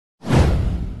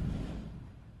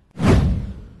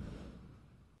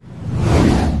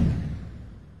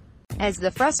As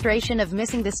the frustration of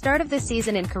missing the start of the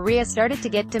season in Korea started to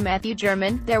get to Matthew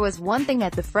Jurman, there was one thing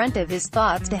at the front of his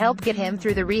thoughts to help get him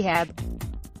through the rehab.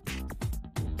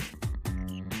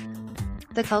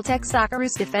 The Caltex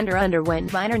Socceroos defender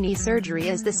underwent minor knee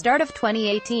surgery at the start of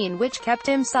 2018, which kept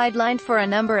him sidelined for a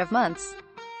number of months.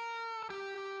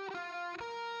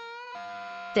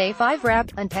 Day 5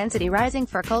 wrap, intensity rising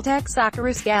for Caltex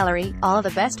Socceroos Gallery, all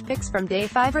the best pics from Day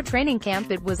 5 of training camp.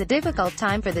 It was a difficult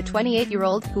time for the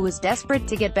 28-year-old, who was desperate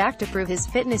to get back to prove his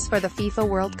fitness for the FIFA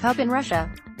World Cup in Russia.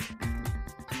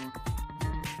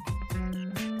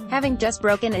 Having just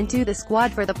broken into the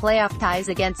squad for the playoff ties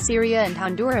against Syria and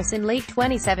Honduras in late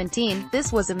 2017,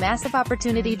 this was a massive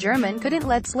opportunity Jurman couldn't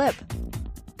let slip.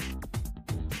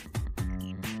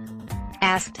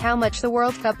 Asked how much the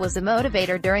World Cup was a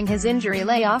motivator during his injury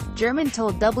layoff, Jurman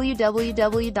told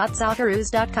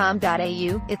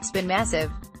www.socceroos.com.au, "It's been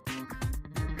massive.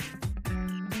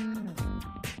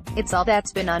 It's all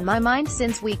that's been on my mind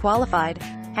since we qualified.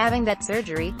 Having that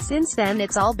surgery, since then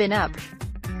it's all been up.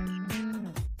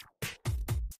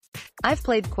 I've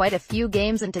played quite a few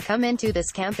games, and to come into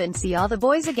this camp and see all the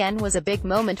boys again was a big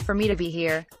moment for me to be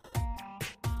here.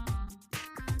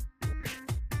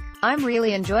 I'm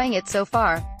really enjoying it so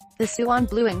far." The Suwon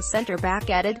Blue Wings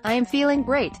centre-back added, "I am feeling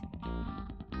great.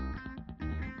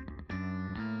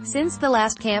 Since the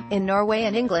last camp in Norway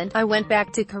and England, I went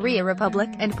back to Korea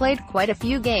Republic and played quite a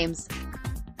few games.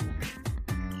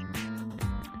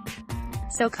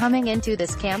 So coming into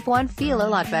this camp one feel a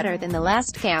lot better than the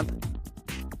last camp.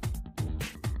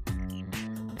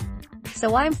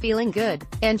 So I'm feeling good."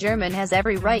 And Jurman has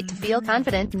every right to feel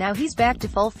confident now he's back to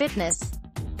full fitness.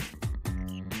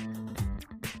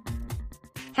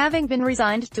 Having been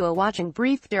resigned to a watching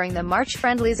brief during the March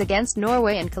friendlies against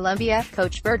Norway and Colombia,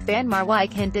 coach Bert van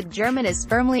Marwijk hinted Jurman is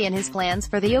firmly in his plans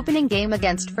for the opening game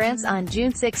against France on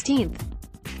June 16.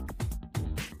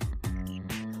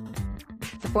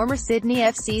 The former Sydney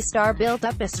FC star built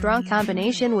up a strong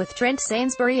combination with Trent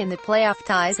Sainsbury in the playoff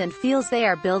ties and feels they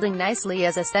are building nicely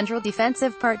as a central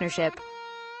defensive partnership.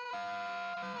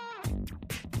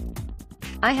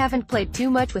 "I haven't played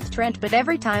too much with Trent, but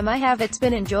every time I have it's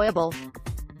been enjoyable,"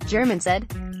 Jurman said.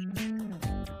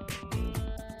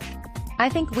 "I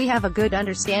think we have a good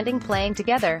understanding playing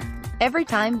together. Every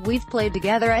time we've played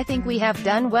together I think we have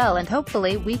done well, and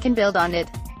hopefully we can build on it."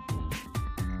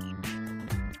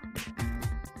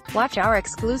 Watch our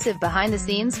exclusive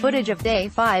behind-the-scenes footage of Day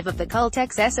 5 of the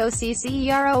Caltex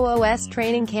Socceroos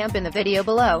training camp in the video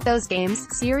below. "Those games,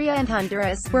 Syria and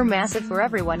Honduras, were massive for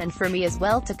everyone and for me as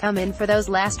well to come in for those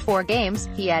last 4 games,"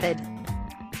 he added.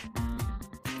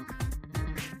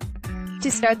 "To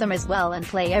start them as well and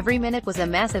play every minute was a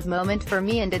massive moment for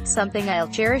me, and it's something I'll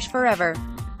cherish forever.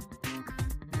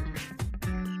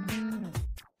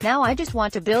 Now I just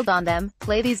want to build on them,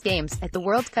 play these games at the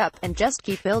World Cup, and just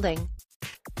keep building."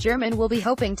 Jurman will be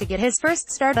hoping to get his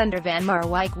first start under Van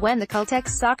Marwijk when the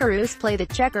Caltex Socceroos play the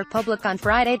Czech Republic on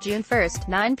Friday, June 1,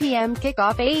 9 p.m.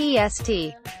 kickoff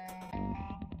AEST.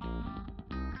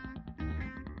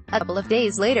 A couple of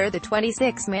days later, the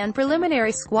 26-man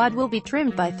preliminary squad will be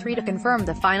trimmed by 3 to confirm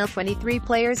the final 23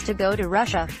 players to go to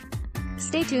Russia.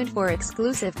 Stay tuned for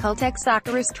exclusive Caltex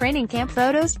Socceroos training camp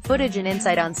photos, footage and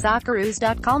insight on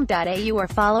socceroos.com.au, or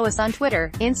follow us on Twitter,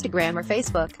 Instagram or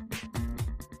Facebook.